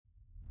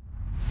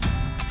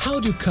How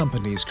do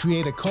companies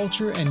create a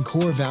culture and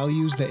core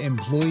values that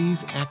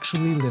employees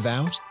actually live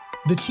out?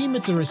 The team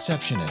at The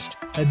Receptionist,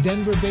 a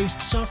Denver-based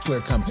software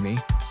company,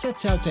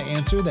 sets out to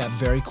answer that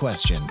very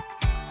question.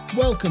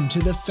 Welcome to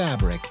The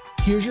Fabric.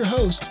 Here's your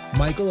host,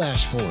 Michael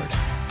Ashford.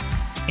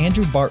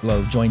 Andrew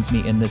Bartlow joins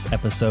me in this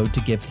episode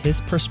to give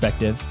his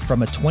perspective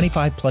from a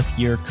 25-plus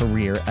year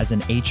career as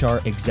an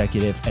HR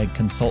executive and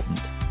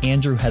consultant.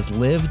 Andrew has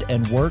lived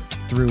and worked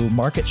through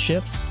market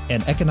shifts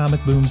and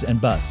economic booms and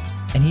busts,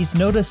 and he's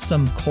noticed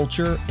some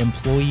culture,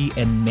 employee,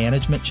 and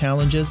management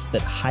challenges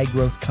that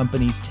high-growth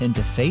companies tend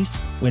to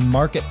face when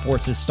market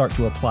forces start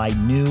to apply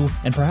new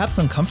and perhaps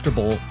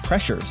uncomfortable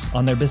pressures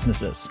on their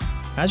businesses.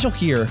 As you'll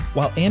hear,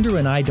 while Andrew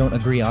and I don't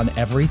agree on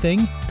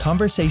everything,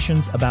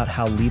 conversations about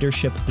how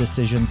leadership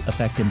decisions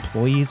affect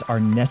employees are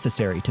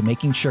necessary to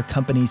making sure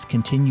companies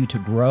continue to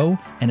grow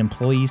and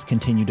employees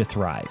continue to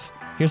thrive.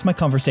 Here's my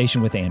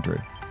conversation with Andrew.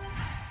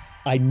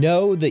 I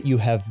know that you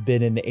have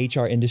been in the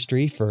HR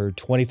industry for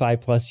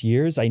 25 plus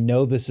years. I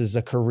know this is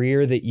a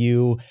career that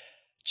you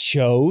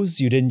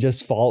chose. You didn't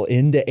just fall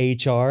into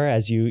HR,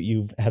 as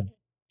you have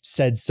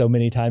said so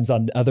many times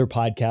on other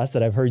podcasts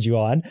that I've heard you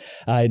on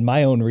in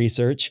my own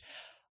research.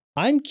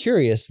 I'm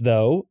curious,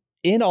 though,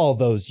 in all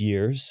those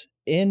years,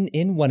 in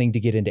wanting to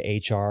get into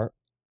HR,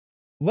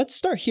 let's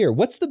start here.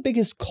 What's the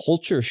biggest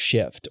culture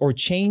shift or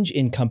change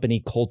in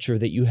company culture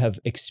that you have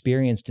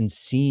experienced and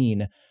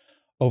seen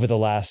over the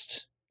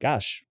last,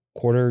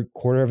 quarter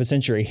of a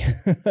century?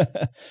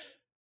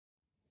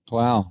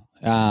 Wow.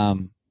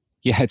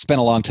 Yeah, it's been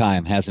a long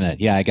time, hasn't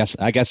it? Yeah, I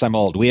guess I'm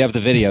old. We have the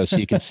video so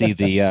you can see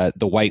the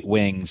white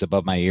wings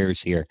above my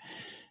ears here.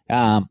 There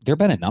have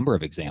been a number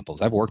of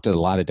examples. I've worked at a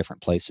lot of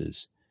different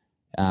places.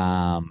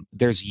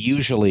 There's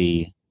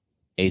usually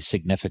a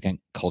significant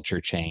culture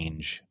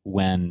change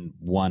when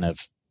one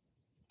of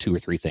two or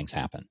three things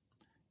happen.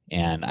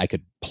 And I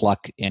could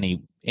pluck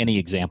any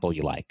example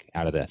you like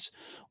out of this.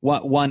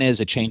 One is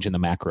a change in the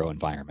macro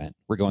environment.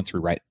 We're going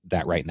through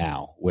that right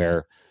now,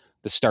 where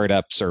the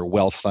startups are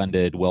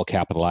well-funded,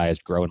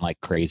 well-capitalized, growing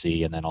like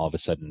crazy, and then all of a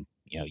sudden,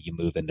 you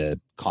move into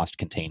cost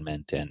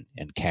containment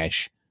and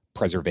cash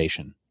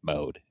preservation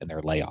mode, and there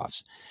are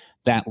layoffs.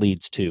 That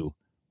leads to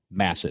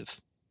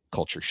massive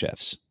culture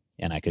shifts,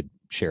 and I could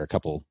share a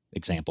couple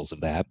examples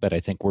of that. But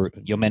I think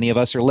many of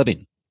us are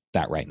living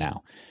that right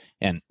now.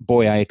 And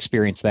boy, I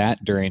experienced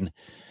that during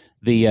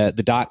the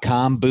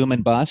dot-com boom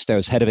and bust. I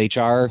was head of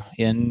HR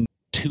in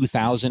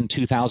 2000,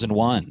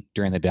 2001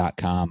 during the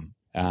dot-com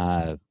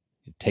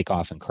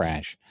takeoff and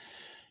crash.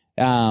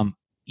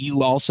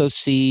 You also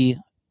see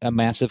a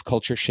massive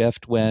culture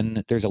shift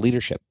when there's a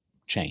leadership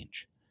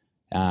change.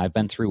 I've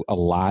been through a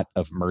lot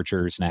of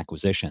mergers and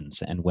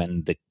acquisitions, and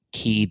when the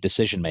key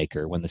decision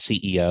maker, when the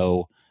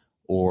CEO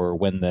or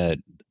when the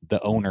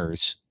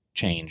owners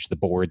change, the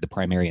board, the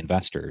primary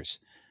investors,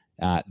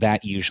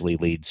 that usually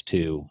leads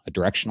to a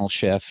directional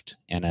shift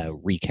and a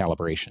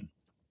recalibration.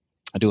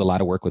 I do a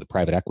lot of work with a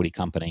private equity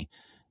company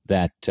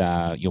that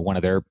one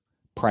of their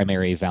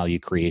primary value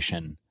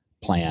creation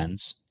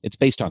plans, it's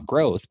based on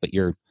growth, but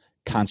you're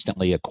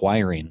constantly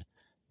acquiring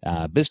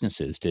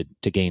businesses to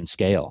gain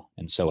scale.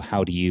 And so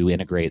how do you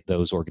integrate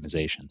those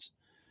organizations?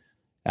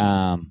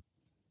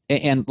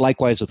 And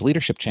likewise with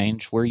leadership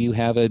change, where you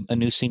have a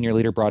new senior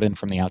leader brought in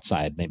from the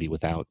outside, maybe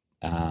without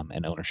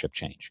an ownership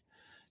change.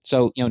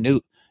 So,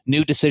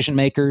 new decision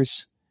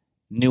makers,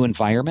 new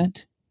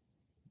environment,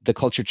 the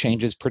culture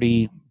changes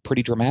pretty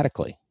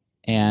dramatically.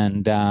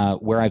 And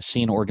where I've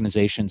seen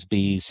organizations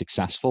be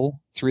successful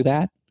through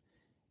that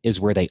is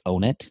where they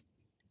own it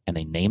and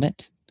they name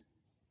it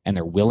and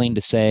they're willing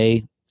to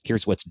say,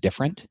 here's what's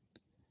different.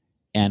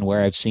 And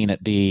where I've seen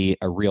it be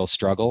a real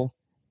struggle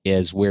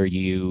is where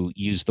you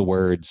use the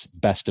words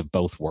best of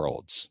both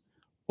worlds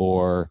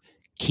or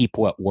keep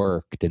what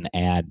worked and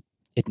add.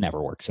 It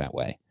never works that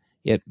way.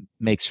 It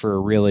makes for a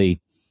really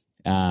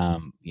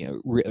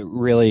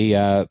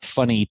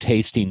funny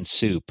tasting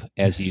soup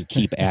as you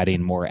keep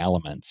adding more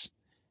elements,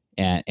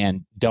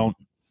 and don't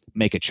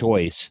make a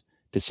choice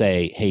to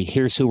say, hey,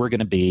 here's who we're going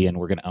to be, and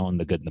we're going to own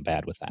the good and the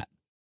bad with that.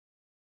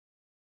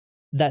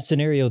 That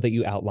scenario that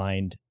you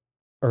outlined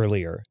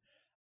earlier,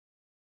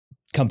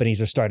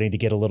 companies are starting to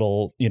get a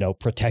little,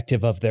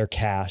 protective of their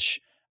cash.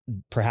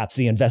 Perhaps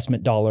the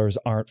investment dollars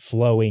aren't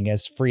flowing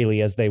as freely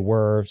as they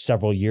were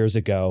several years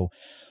ago.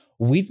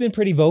 We've been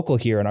pretty vocal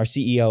here, and our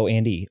CEO,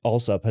 Andy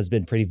Alsup, has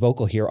been pretty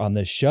vocal here on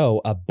this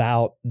show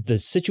about the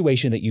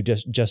situation that you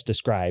just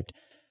described.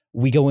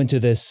 We go into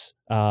this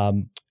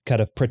kind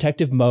of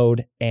protective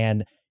mode,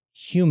 and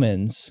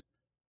humans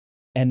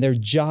and their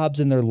jobs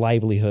and their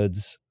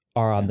livelihoods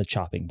are on the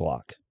chopping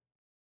block.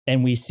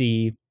 And we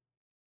see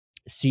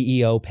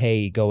CEO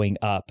pay going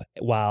up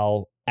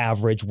while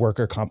average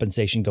worker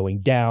compensation going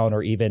down,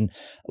 or even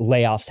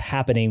layoffs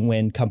happening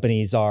when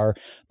companies are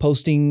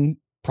posting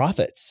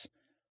profits.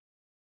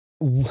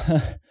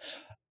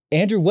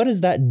 Andrew, what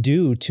does that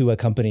do to a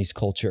company's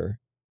culture?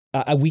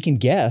 We can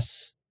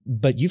guess,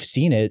 but you've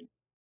seen it.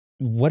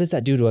 What does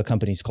that do to a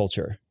company's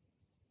culture?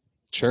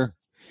 Sure.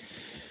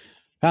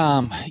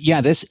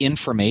 This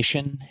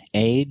information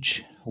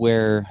age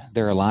where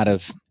there are a lot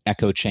of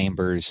echo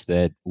chambers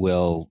that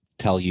will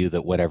tell you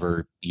that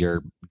whatever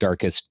your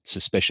darkest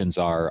suspicions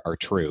are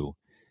true,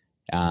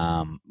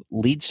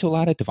 leads to a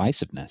lot of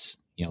divisiveness.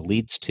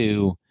 Leads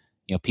to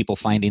people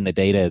finding the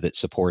data that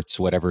supports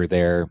whatever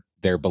their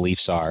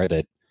beliefs are.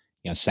 That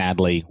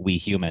sadly we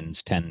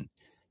humans tend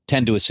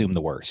to assume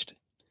the worst.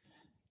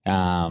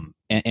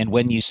 And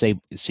when you see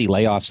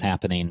layoffs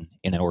happening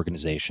in an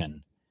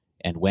organization,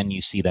 and when you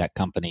see that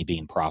company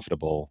being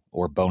profitable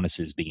or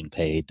bonuses being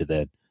paid to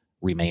the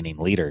remaining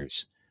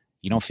leaders,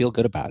 you don't feel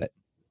good about it.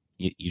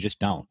 You just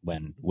don't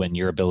when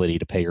your ability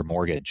to pay your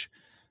mortgage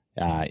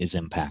is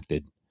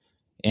impacted.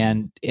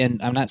 And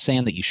I'm not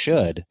saying that you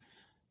should,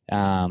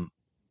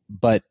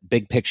 but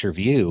big picture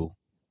view,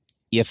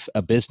 if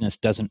a business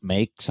doesn't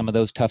make some of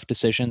those tough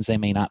decisions, they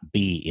may not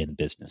be in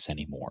business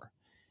anymore.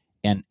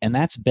 And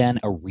that's been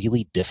a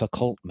really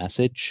difficult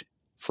message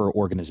for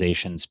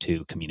organizations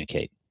to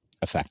communicate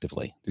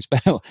effectively. There's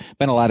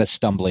been a lot of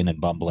stumbling and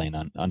bumbling,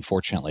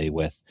 unfortunately,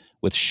 with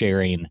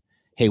sharing,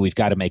 hey, we've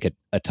got to make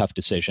a tough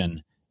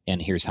decision,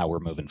 and here's how we're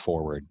moving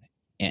forward.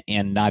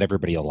 And not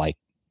everybody will like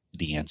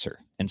the answer.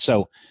 And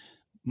so,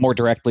 more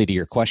directly to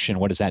your question,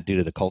 what does that do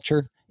to the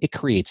culture? It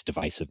creates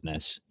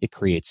divisiveness. It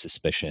creates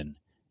suspicion.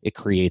 It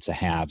creates a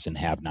haves and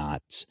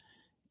have-nots.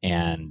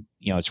 And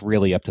it's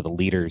really up to the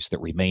leaders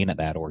that remain at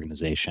that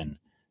organization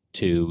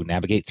to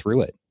navigate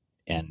through it.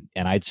 And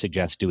I'd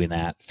suggest doing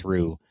that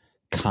through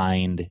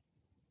kind,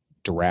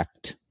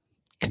 direct,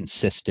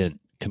 consistent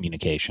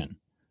communication,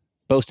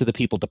 both to the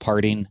people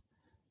departing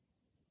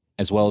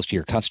as well as to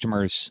your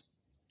customers,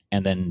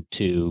 and then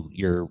to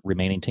your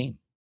remaining team.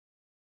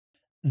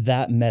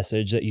 That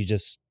message that you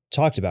just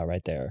talked about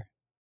right there,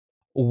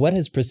 what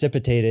has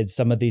precipitated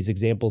some of these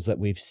examples that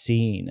we've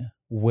seen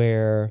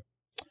where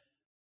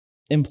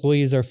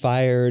employees are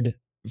fired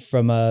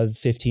from a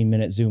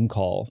 15-minute Zoom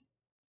call,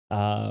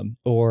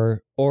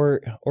 or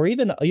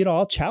even,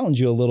 I'll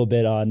challenge you a little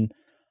bit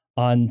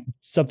on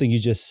something you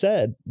just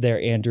said there,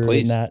 Andrew,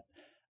 Please. in that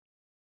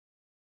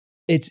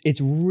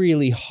it's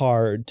really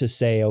hard to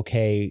say,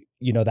 okay,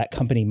 that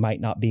company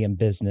might not be in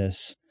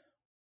business.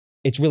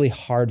 It's really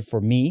hard for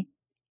me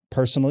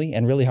personally,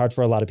 and really hard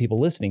for a lot of people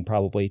listening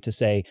probably, to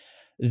say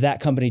that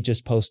company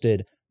just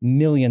posted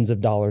millions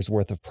of dollars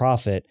worth of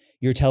profit.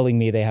 You're telling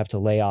me they have to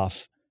lay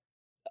off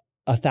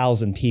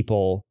 1,000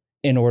 people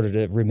in order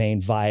to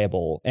remain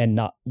viable and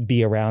not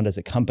be around as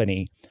a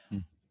company.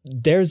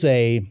 There's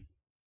it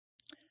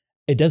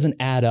doesn't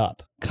add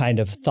up kind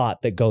of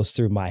thought that goes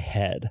through my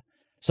head.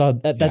 So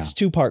that's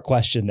two-part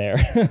question there.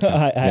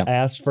 I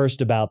asked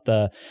first about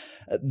the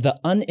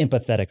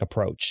unempathetic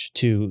approach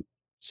to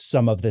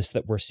some of this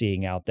that we're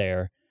seeing out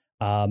there.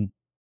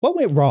 What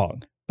went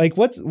wrong? Like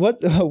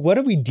what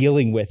are we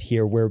dealing with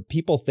here where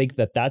people think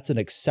that that's an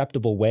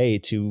acceptable way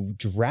to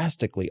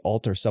drastically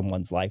alter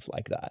someone's life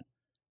like that?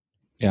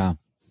 Yeah.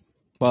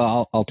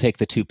 Well, I'll take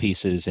the two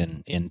pieces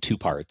in two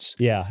parts.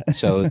 Yeah.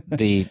 So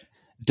the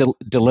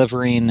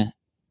delivering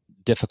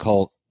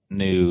difficult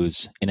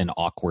news in an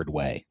awkward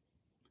way.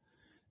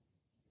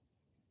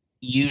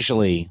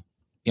 Usually,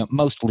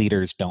 most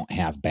leaders don't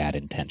have bad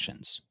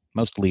intentions.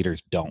 Most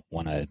leaders don't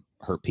want to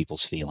hurt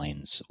people's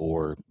feelings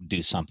or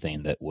do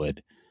something that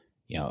would,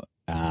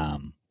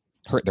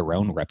 hurt their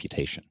own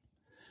reputation.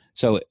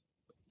 So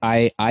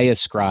I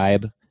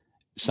ascribe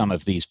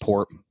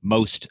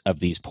most of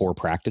these poor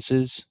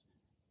practices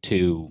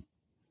to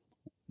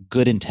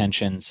good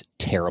intentions,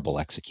 terrible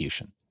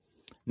execution,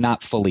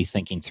 not fully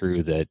thinking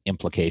through the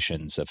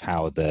implications of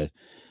how the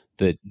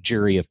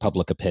jury of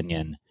public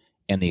opinion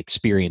and the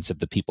experience of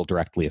the people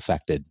directly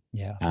affected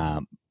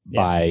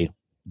by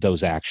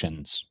those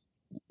actions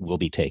will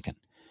be taken.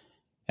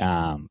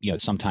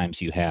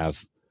 Sometimes you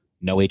have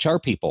no HR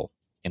people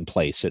in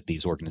place at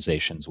these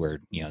organizations where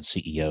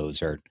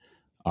CEOs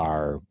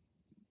are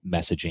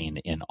messaging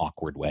in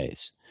awkward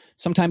ways.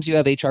 Sometimes you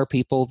have HR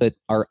people that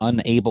are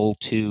unable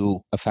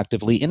to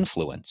effectively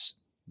influence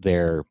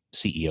their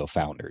CEO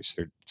founders.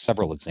 There are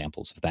several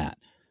examples of that.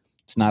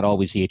 It's not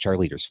always the HR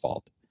leader's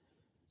fault.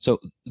 So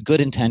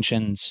good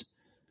intentions,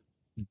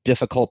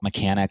 difficult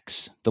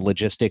mechanics, the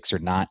logistics are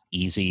not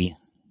easy.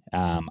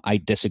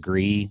 I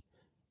disagree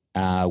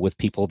with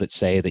people that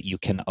say that you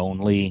can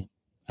only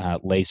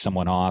lay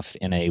someone off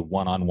in a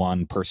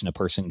one-on-one,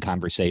 person-to-person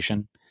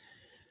conversation.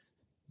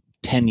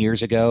 10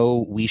 years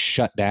ago, we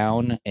shut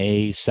down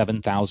a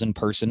 7,000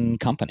 person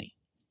company.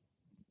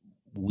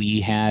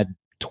 We had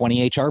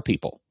 20 HR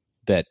people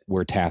that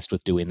were tasked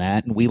with doing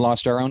that, and we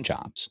lost our own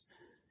jobs.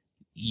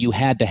 You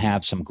had to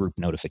have some group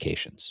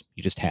notifications.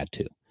 You just had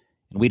to.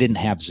 And we didn't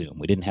have Zoom.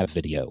 We didn't have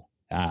video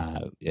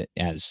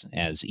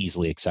as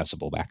easily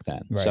accessible back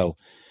then. Right. So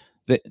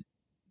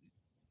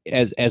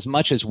as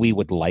much as we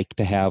would like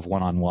to have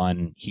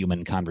one-on-one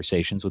human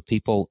conversations with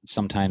people,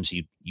 sometimes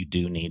you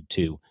do need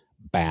to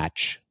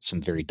batch some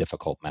very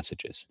difficult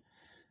messages.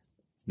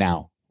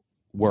 Now,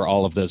 were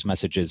all of those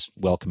messages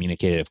well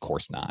communicated? Of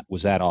course not.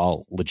 Was that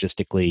all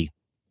logistically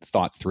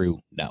thought through?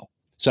 No.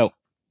 So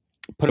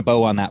put a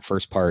bow on that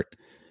first part.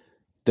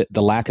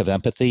 The lack of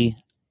empathy,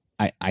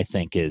 I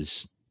think,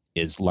 is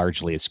is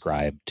largely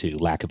ascribed to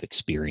lack of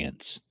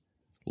experience,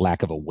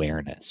 lack of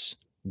awareness,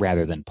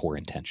 rather than poor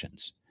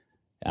intentions.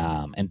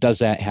 And does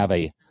that have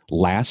a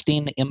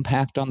lasting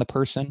impact on the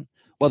person?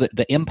 Well,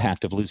 the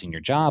impact of losing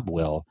your job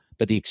will,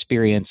 but the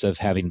experience of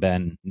having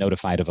been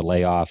notified of a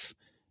layoff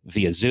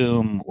via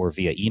Zoom or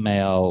via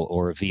email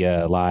or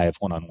via live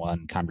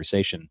one-on-one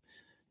conversation,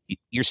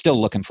 you're still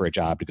looking for a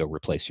job to go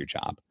replace your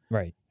job.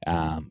 Right.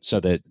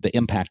 So the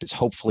impact is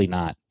hopefully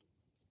not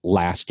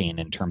lasting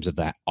in terms of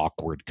that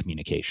awkward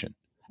communication.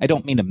 I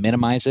don't mean to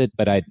minimize it,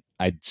 but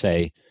I'd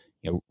say,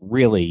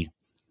 really,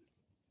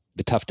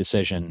 the tough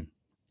decision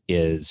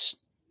is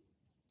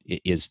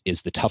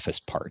the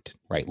toughest part,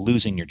 right?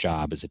 Losing your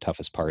job is the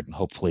toughest part, and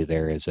hopefully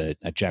there is a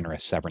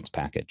generous severance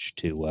package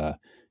to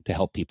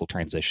help people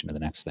transition to the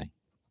next thing.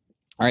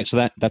 All right,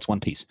 so that's one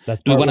piece.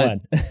 That's part one.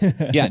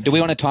 Yeah. Do we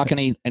want to talk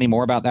any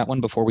more about that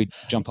one before we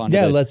jump on?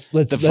 Yeah, to let's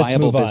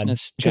viable move on,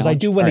 business because I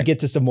do want to right. get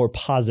to some more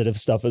positive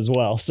stuff as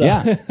well. So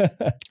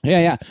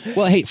yeah.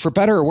 Well, hey, for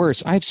better or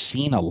worse, I've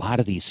seen a lot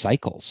of these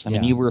cycles. I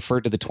mean, you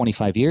referred to the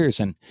 25 years,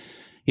 and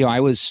I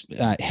was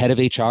head of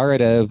HR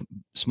at a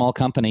small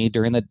company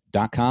during the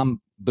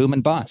 .com boom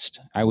and bust.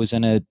 I was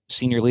in a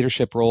senior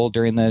leadership role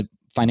during the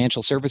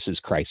financial services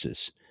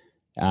crisis.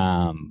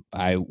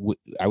 I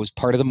was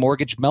part of the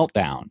mortgage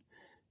meltdown.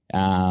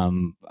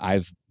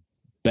 I've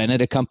been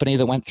at a company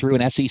that went through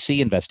an SEC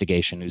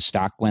investigation whose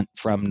stock went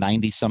from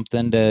 90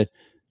 something to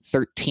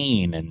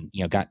 13, and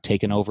got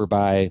taken over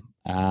by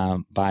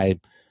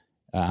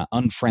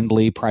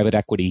unfriendly private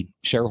equity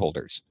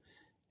shareholders.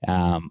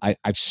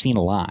 I've seen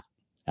a lot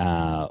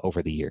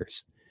over the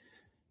years.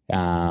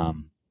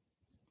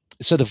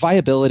 So the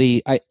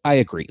viability, I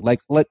agree. Like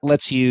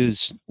let's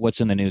use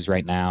what's in the news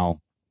right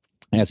now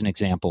as an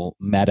example.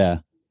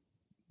 Meta,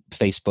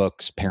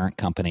 Facebook's parent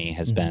company,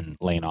 has been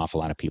laying off a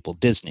lot of people.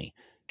 Disney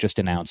just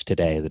announced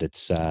today that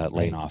it's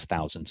laying off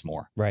thousands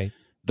more. Right.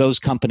 Those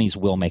companies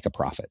will make a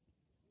profit.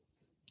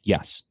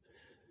 Yes.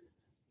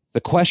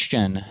 The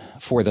question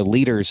for the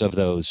leaders of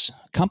those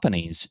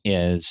companies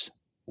is,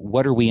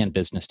 what are we in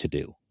business to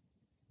do?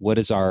 What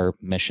is our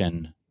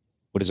mission?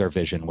 What is our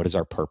vision? What is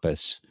our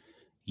purpose?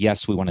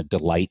 Yes, we want to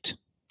delight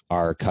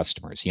our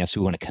customers. Yes,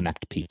 we want to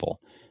connect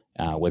people,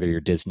 whether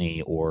you're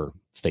Disney or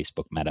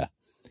Facebook Meta.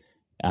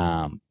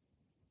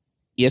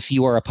 If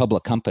you are a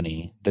public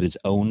company that is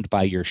owned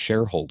by your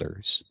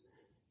shareholders,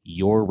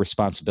 your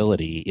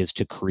responsibility is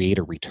to create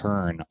a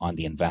return on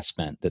the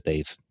investment that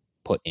they've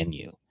put in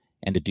you,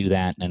 and to do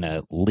that in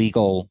a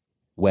legal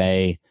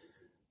way.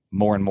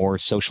 More and more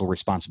social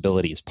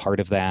responsibility is part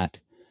of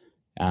that.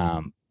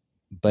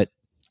 But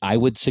I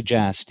would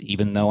suggest,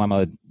 even though I'm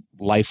a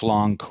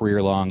lifelong,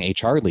 career-long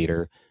HR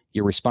leader,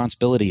 your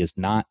responsibility is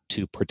not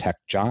to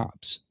protect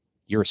jobs.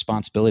 Your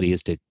responsibility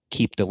is to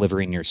keep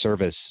delivering your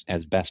service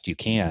as best you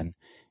can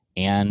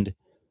and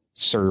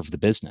serve the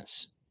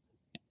business.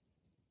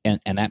 And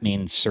that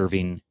means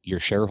serving your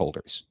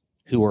shareholders,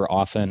 who are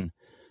often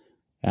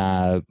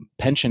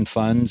pension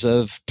funds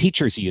of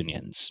teachers'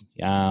 unions,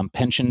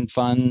 pension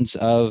funds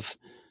of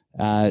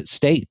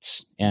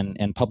states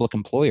and public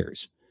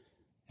employers.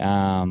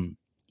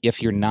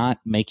 If you're not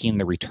making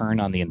the return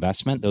on the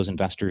investment, those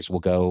investors will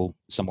go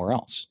somewhere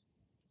else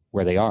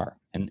where they are.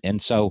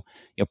 And so,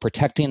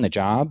 protecting the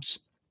jobs,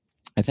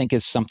 I think,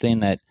 is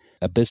something that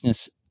a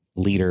business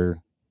leader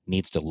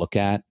needs to look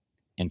at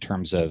in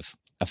terms of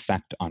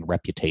effect on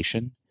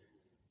reputation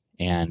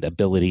and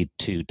ability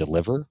to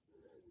deliver.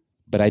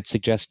 But I'd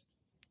suggest,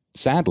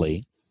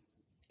 sadly,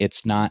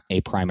 it's not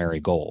a primary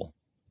goal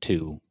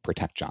to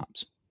protect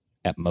jobs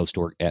at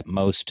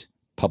most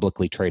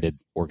publicly traded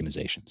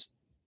organizations.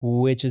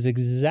 Which is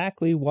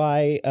exactly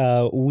why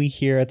we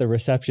here at The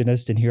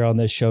Receptionist and here on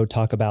this show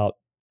talk about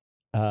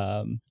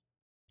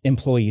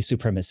employee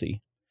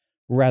supremacy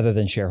rather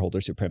than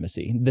shareholder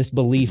supremacy. This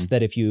belief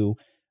that if you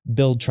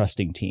build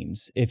trusting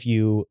teams, if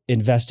you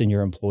invest in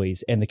your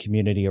employees and the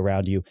community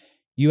around you,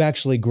 you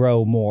actually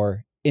grow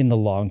more in the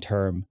long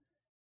term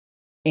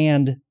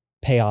and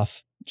pay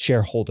off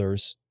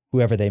shareholders,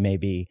 whoever they may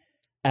be,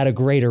 at a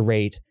greater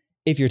rate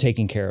if you're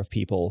taking care of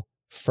people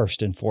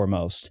first and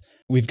foremost.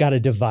 We've got a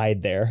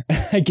divide there,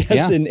 I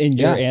guess, in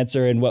your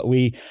answer and what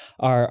we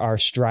are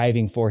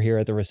striving for here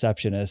at The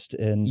Receptionist.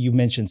 And you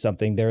mentioned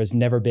something. There has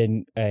never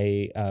been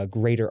a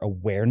greater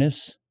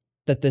awareness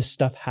that this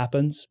stuff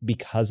happens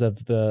because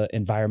of the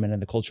environment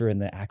and the culture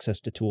and the access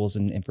to tools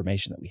and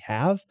information that we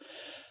have.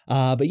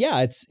 But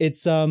yeah,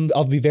 it's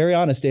I'll be very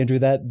honest, Andrew,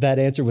 that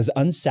answer was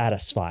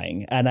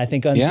unsatisfying. And I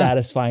think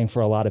unsatisfying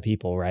for a lot of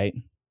people, right?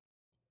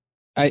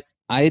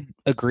 I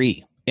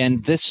agree.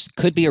 And this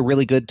could be a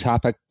really good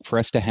topic for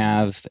us to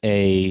have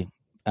a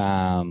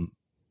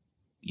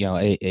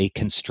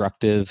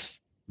constructive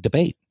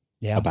debate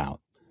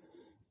about.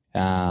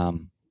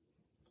 During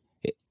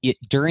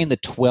the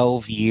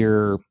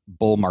 12-year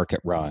bull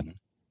market run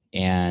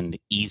and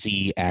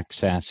easy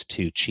access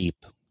to cheap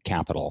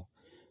capital,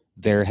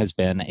 there has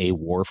been a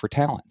war for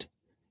talent,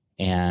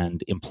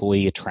 and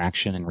employee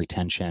attraction and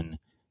retention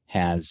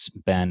has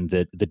been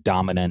the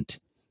dominant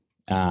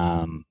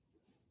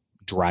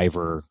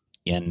driver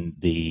in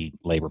the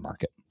labor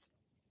market.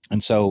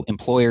 And so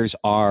employers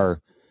are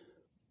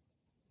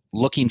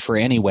looking for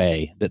any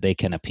way that they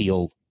can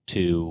appeal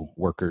to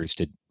workers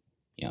to,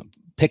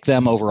 pick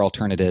them over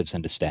alternatives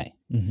and to stay.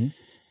 Mm-hmm.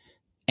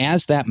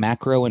 As that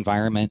macro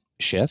environment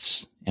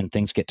shifts and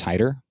things get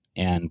tighter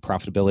and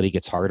profitability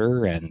gets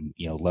harder and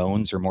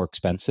loans are more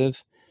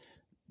expensive,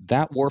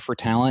 that war for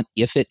talent,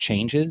 if it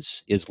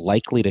changes, is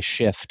likely to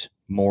shift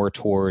more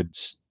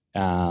towards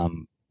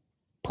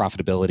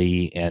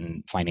profitability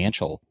and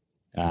financial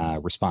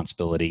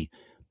responsibility,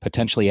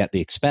 potentially at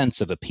the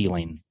expense of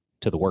appealing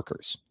to the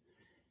workers.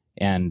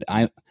 And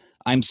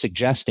I'm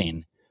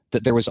suggesting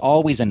that there was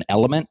always an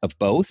element of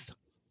both,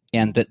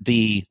 and that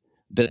the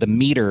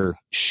meter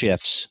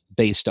shifts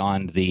based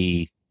on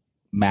the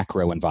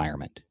macro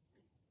environment.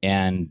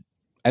 And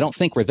I don't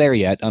think we're there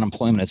yet.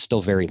 Unemployment is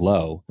still very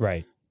low.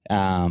 Right.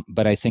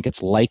 But I think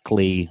it's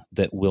likely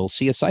that we'll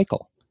see a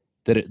cycle,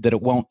 that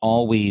it won't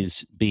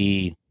always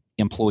be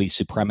employee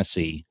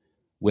supremacy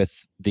with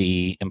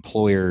the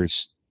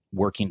employers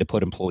working to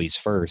put employees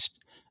first.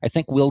 I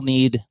think we'll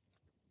need,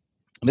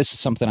 this is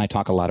something I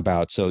talk a lot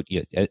about. So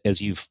as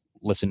you've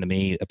listened to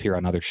me appear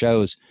on other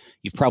shows,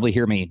 you've probably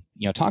heard me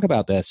talk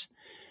about this.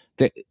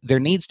 There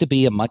needs to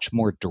be a much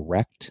more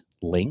direct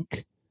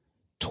link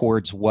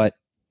towards what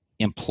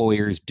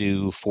employers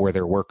do for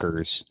their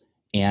workers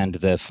and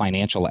the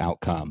financial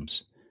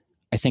outcomes.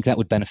 I think that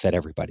would benefit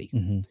everybody.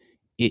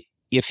 Mm-hmm.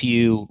 If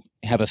you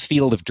have a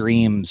field of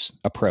dreams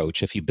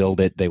approach, if you build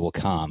it, they will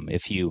come.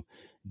 If you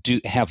do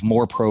have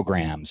more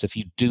programs, if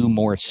you do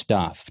more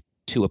stuff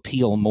to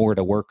appeal more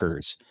to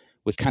workers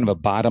with kind of a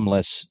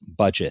bottomless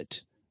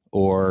budget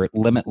or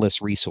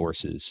limitless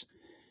resources,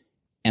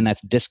 and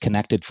that's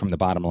disconnected from the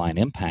bottom line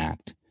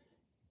impact,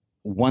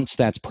 once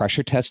that's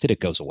pressure tested, it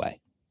goes away.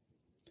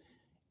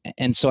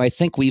 And so I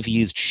think we've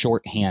used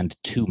shorthand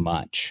too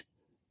much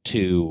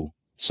to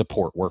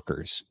support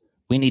workers.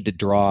 We need to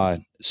draw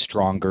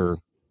stronger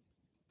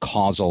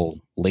causal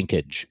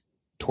linkage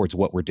towards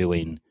what we're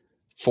doing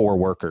for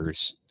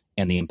workers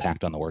and the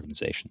impact on the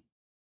organization.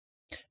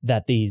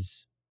 That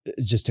these,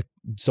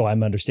 so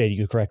I'm understanding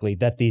you correctly,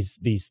 that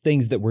these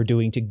things that we're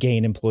doing to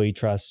gain employee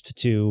trust,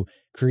 to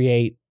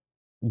create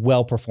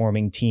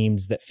well-performing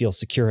teams that feel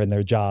secure in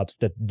their jobs,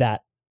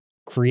 that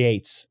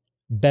creates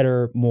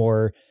better,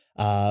 more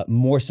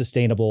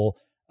sustainable,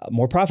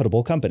 more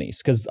profitable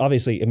companies. Because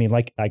obviously, I mean,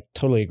 like, I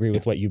totally agree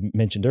with what you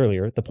mentioned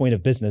earlier. The point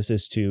of business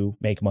is to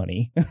make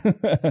money.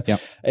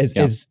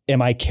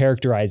 Am I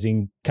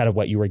characterizing kind of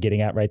what you were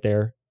getting at right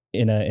there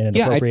in an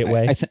appropriate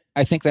way?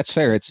 I think that's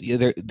fair. It's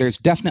there's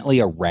definitely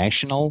a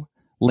rational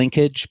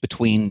linkage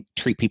between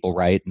treat people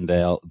right and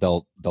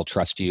they'll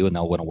trust you and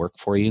they'll want to work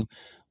for you.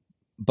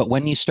 But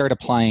when you start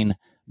applying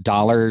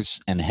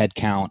dollars and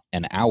headcount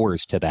and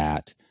hours to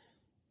that,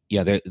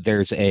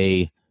 there's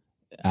a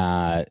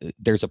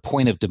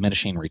point of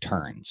diminishing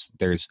returns.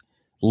 There's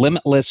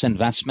limitless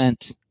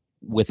investment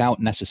without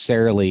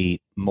necessarily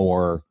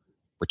more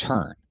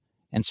return.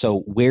 And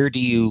so where do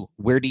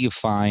you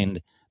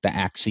find the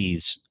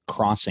axes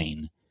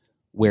crossing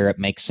where it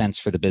makes sense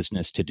for the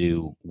business to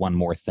do one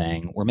more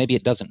thing, or maybe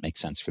it doesn't make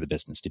sense for the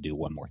business to do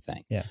one more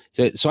thing? Yeah.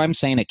 So I'm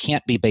saying it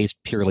can't be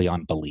based purely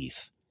on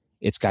belief.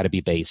 It's got to be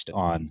based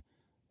on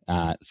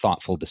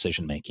thoughtful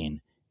decision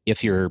making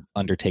if you're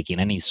undertaking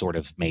any sort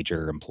of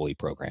major employee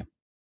program.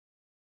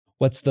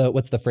 What's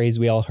the phrase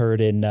we all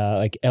heard in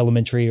like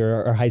elementary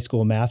or high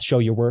school math? Show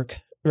your work,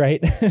 right?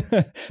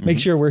 Make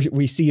sure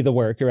we see the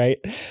work, right?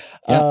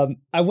 Yeah.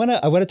 I want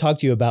to talk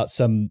to you about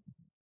some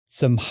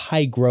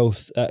high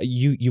growth.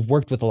 You've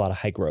worked with a lot of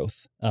high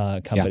growth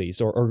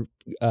companies,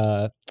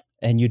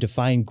 and you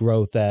define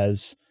growth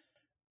as,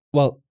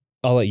 well,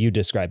 I'll let you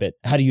describe it.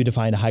 How do you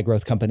define a high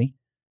growth company?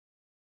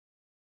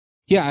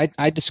 Yeah,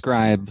 I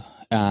describe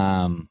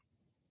 50%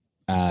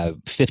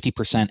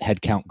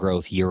 headcount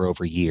growth year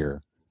over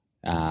year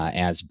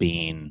as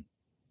being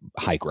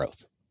high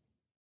growth.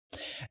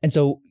 And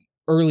so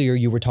earlier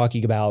you were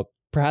talking about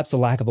perhaps a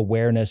lack of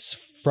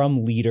awareness from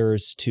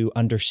leaders to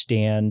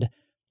understand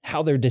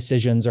how their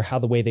decisions or how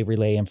the way they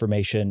relay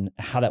information,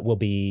 how that will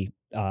be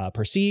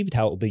perceived,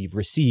 how it will be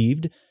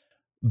received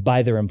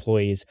by their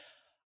employees.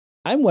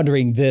 I'm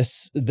wondering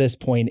this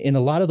point, in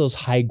a lot of those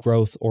high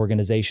growth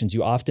organizations,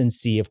 you often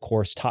see, of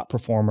course, top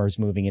performers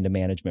moving into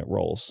management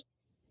roles.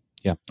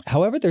 Yeah.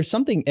 However, there's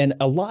something, and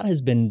a lot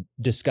has been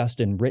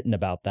discussed and written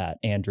about that,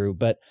 Andrew,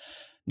 but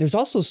there's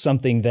also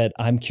something that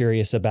I'm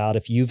curious about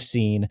if you've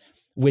seen,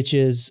 which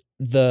is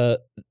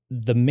the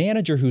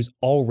manager who's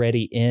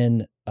already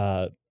in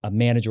a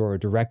manager or a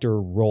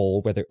director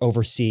role, where they're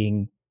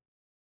overseeing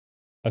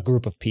a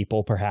group of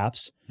people,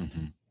 perhaps,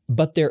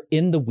 but they're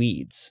in the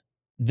weeds.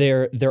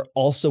 They're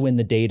also in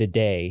the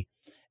day-to-day.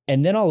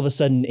 And then all of a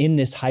sudden in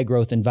this high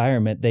growth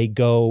environment, they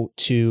go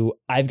to,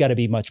 I've got to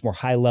be much more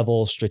high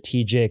level,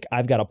 strategic.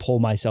 I've got to pull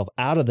myself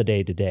out of the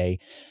day-to-day.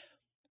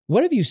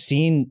 What have you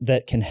seen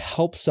that can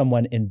help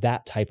someone in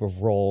that type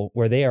of role,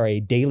 where they are a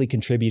daily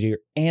contributor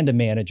and a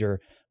manager,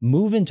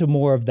 move into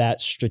more of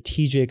that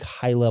strategic,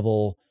 high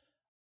level,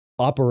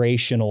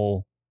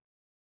 operational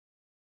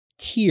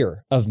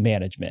tier of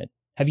management.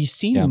 Have you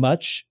seen Yeah.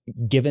 much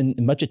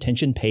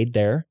attention paid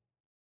there?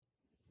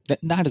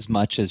 Not as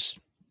much as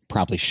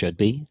probably should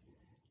be.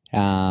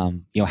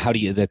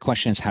 The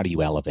question is, how do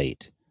you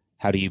elevate?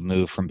 How do you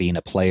move from being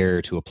a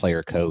player to a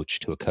player coach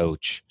to a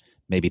coach,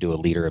 maybe to a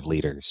leader of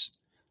leaders,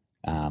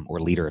 or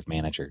leader of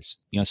managers?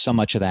 So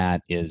much of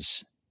that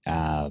is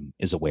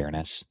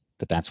awareness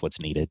that that's what's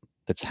needed.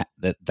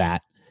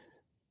 That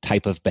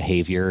type of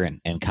behavior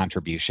and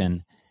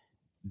contribution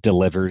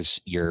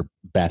delivers your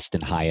best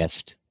and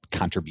highest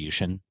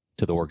contribution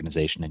to the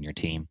organization and your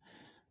team.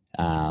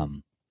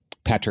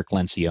 Patrick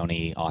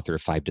Lencioni, author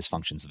of 5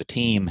 Dysfunctions of a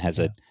Team, has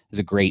a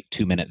great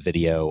 2-minute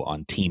video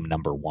on team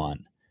number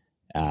 1,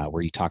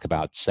 where you talk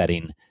about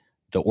setting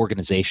the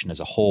organization as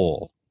a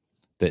whole,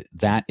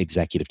 that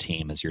executive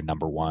team is your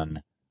number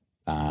 1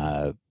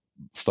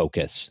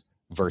 focus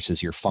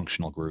versus your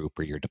functional group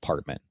or your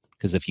department.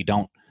 Because if you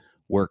don't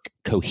work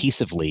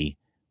cohesively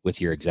with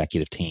your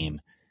executive team,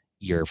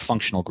 your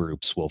functional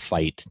groups will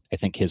fight, I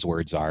think his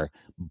words are,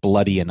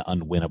 bloody and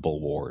unwinnable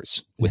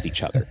wars with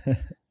each other.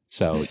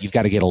 So you've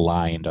got to get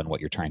aligned on what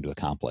you're trying to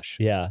accomplish.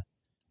 Yeah.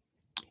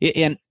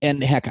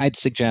 And heck, I'd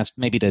suggest,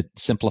 maybe to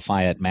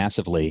simplify it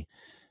massively,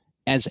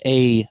 as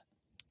a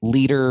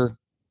leader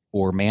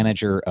or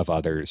manager of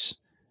others,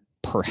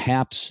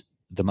 perhaps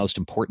the most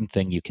important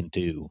thing you can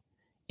do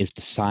is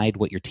decide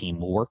what your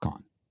team will work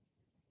on.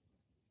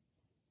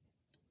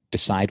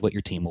 Decide what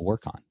your team will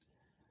work on.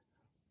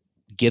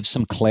 Give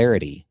some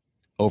clarity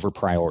over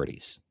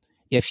priorities.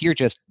 If you're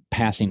just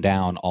passing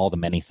down all the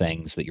many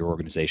things that your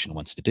organization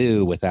wants to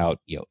do without,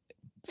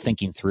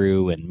 thinking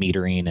through and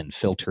metering and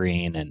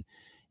filtering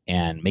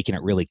and making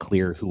it really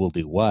clear who will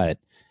do what,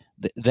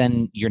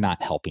 then you're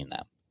not helping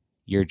them.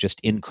 You're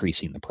just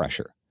increasing the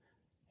pressure.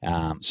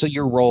 So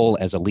your role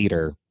as a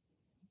leader,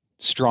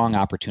 strong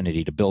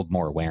opportunity to build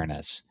more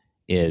awareness,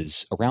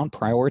 is around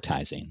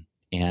prioritizing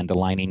and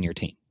aligning your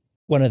team.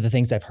 One of the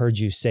things I've heard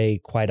you say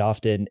quite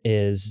often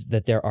is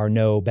that there are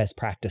no best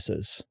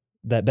practices,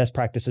 that best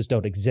practices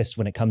don't exist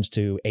when it comes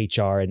to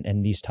HR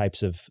and these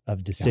types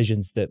of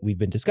decisions that we've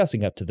been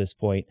discussing up to this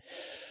point.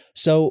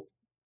 So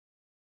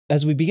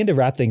as we begin to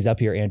wrap things up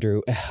here,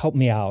 Andrew, help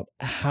me out.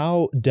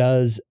 How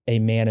does a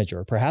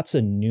manager, perhaps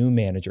a new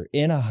manager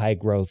in a high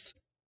growth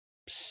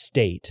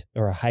state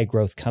or a high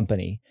growth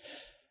company,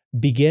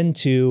 begin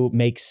to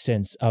make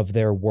sense of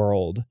their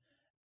world?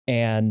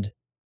 And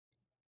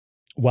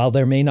while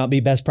there may not be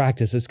best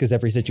practices because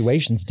every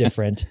situation's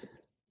different,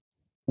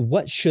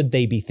 what should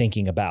they be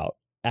thinking about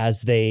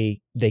as they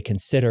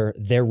consider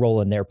their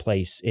role and their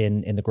place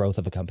in the growth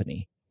of a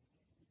company?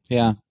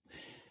 Yeah.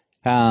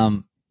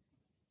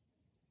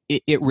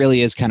 It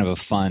really is kind of a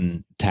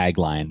fun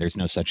tagline. There's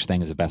no such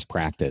thing as a best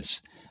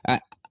practice.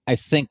 I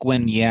think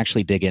when you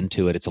actually dig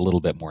into it, it's a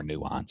little bit more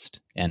nuanced.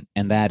 And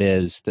that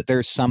is that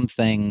there's some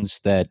things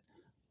that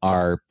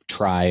are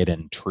tried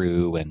and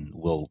true and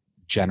will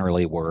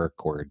generally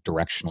work or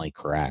directionally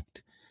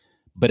correct.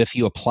 But if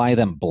you apply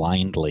them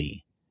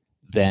blindly,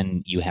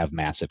 then you have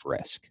massive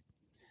risk.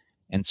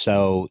 And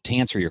so to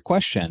answer your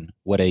question,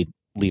 what a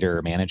leader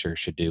or manager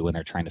should do when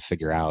they're trying to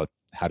figure out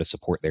how to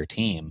support their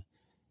team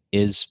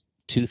is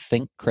to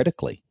think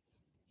critically.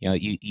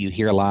 You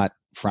hear a lot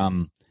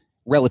from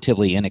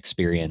relatively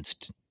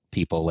inexperienced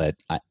people at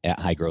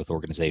high growth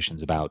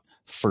organizations about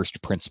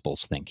first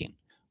principles thinking.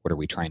 What are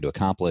we trying to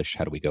accomplish?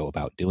 How do we go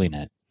about doing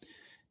it?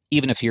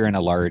 Even if you're in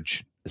a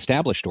large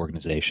established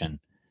organization,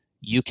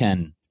 you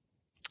can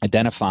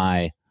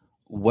identify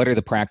what are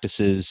the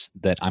practices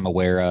that I'm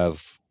aware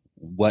of,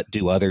 what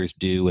do others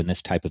do in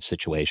this type of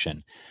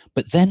situation,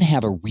 but then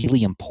have a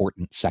really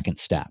important second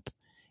step.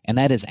 And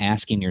that is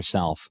asking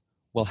yourself,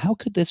 well, how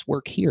could this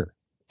work here?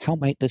 How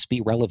might this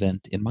be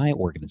relevant in my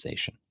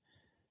organization?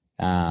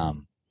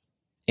 And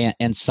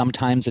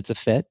sometimes it's a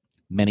fit,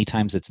 many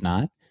times it's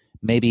not.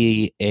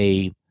 Maybe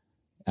a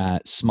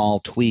small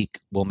tweak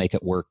will make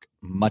it work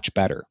much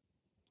better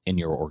in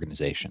your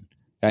organization.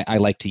 I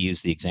like to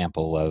use the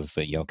example of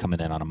coming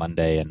in on a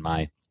Monday, and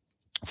my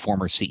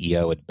former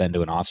CEO had been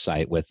to an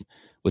offsite with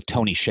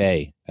Tony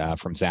Hsieh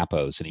from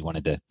Zappos, and he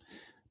wanted to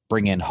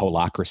bring in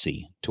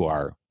holacracy to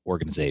our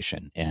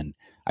organization. And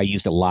I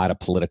used a lot of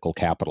political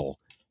capital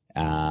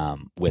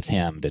with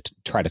him to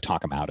try to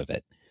talk him out of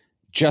it.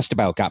 Just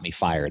about got me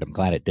fired. I'm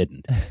glad it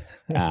didn't.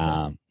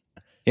 But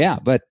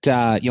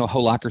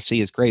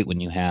holacracy is great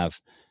when you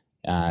have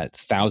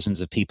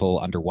thousands of people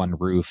under one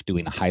roof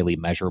doing a highly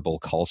measurable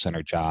call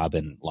center job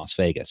in Las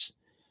Vegas.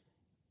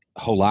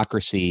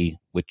 Holacracy,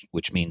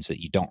 which means that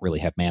you don't really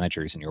have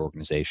managers in your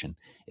organization,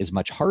 is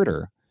much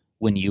harder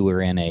when you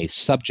are in a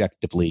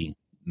subjectively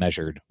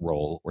measured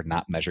role or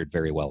not measured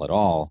very well at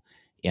all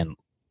in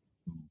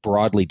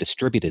broadly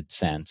distributed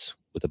sense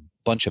with a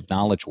bunch of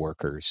knowledge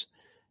workers.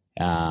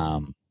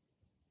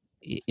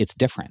 It's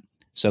different.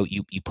 So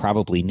you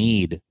probably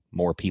need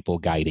more people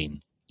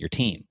guiding your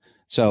team.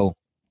 So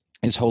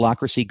is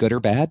holacracy good or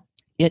bad?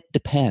 It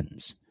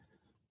depends.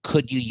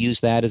 Could you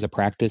use that as a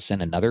practice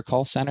in another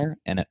call center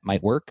and it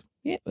might work?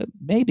 Yeah,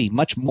 maybe,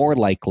 much more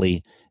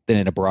likely than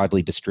in a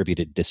broadly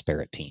distributed,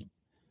 disparate team.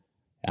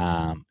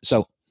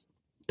 So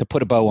to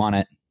put a bow on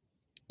it,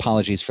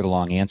 apologies for the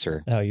long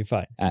answer. Oh, you're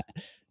fine.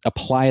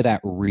 Apply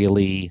that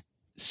really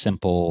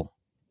simple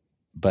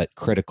but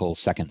critical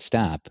second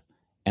step,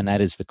 and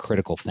that is the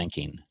critical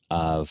thinking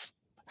of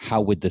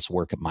how would this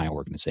work at my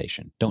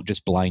organization? Don't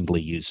just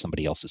blindly use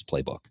somebody else's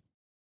playbook.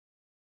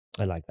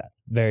 I like that.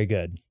 Very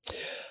good.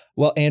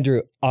 Well,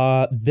 Andrew,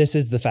 this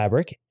is the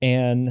Fabric,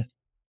 and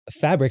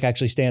Fabric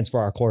actually stands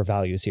for our core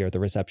values here at The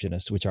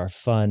Receptionist, which are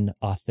fun,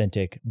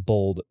 authentic,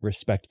 bold,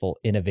 respectful,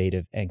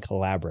 innovative, and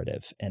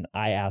collaborative. And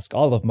I ask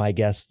all of my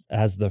guests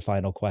as the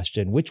final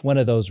question, which one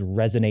of those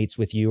resonates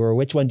with you, or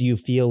which one do you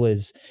feel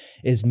is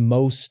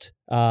most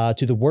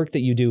to the work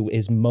that you do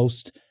is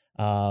most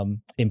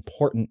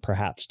important,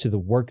 perhaps, to the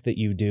work that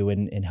you do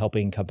in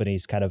helping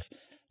companies kind of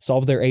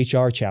solve their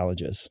HR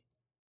challenges?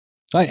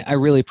 I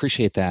really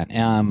appreciate that.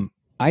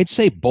 I'd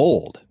say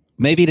bold.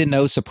 Maybe to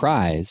no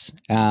surprise,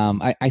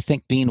 I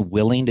think being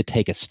willing to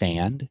take a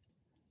stand,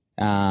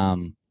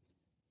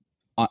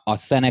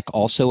 authentic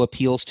also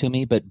appeals to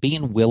me, but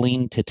being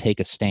willing to take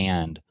a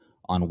stand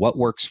on what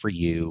works for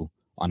you,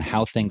 on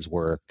how things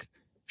work,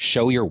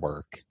 show your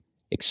work,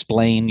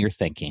 explain your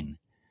thinking.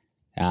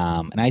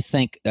 And I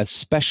think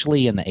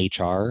especially in the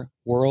HR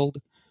world,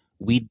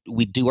 we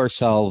do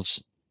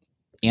ourselves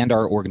and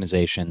our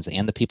organizations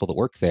and the people that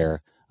work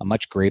there a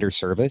much greater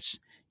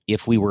service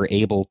if we were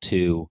able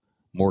to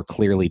more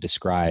clearly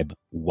describe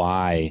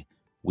why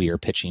we are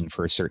pitching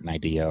for a certain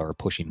idea or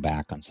pushing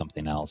back on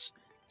something else.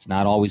 It's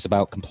not always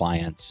about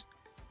compliance.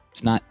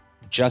 It's not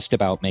just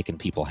about making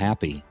people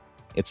happy.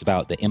 It's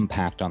about the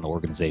impact on the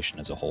organization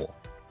as a whole.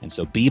 And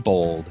so be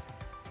bold,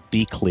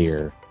 be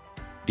clear,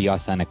 be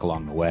authentic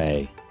along the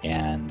way.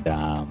 And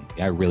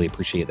I really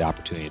appreciate the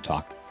opportunity to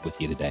talk with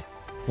you today.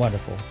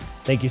 Wonderful.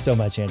 Thank you so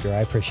much, Andrew.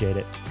 I appreciate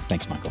it.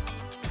 Thanks, Michael.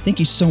 Thank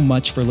you so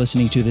much for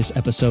listening to this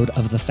episode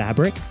of The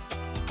Fabric.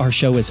 Our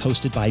show is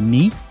hosted by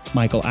me,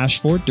 Michael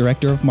Ashford,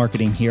 Director of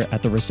Marketing here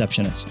at The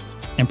Receptionist,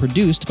 and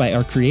produced by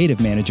our creative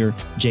manager,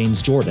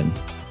 James Jordan.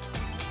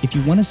 If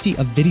you want to see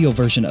a video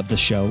version of the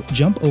show,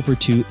 jump over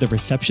to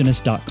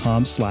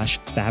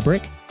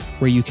thereceptionist.com/fabric,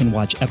 where you can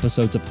watch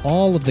episodes of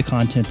all of the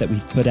content that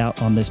we've put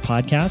out on this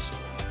podcast.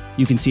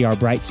 You can see our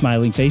bright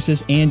smiling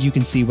faces, and you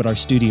can see what our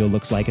studio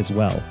looks like as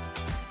well.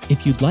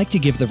 If you'd like to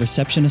give the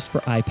Receptionist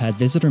for iPad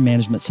visitor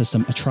management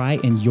system a try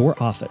in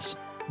your office,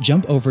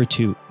 jump over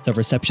to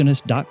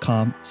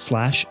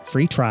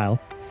thereceptionist.com/free trial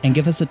and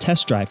give us a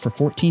test drive for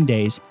 14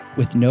 days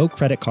with no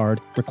credit card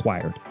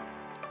required.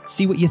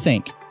 See what you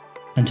think.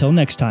 Until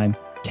next time,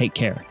 take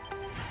care.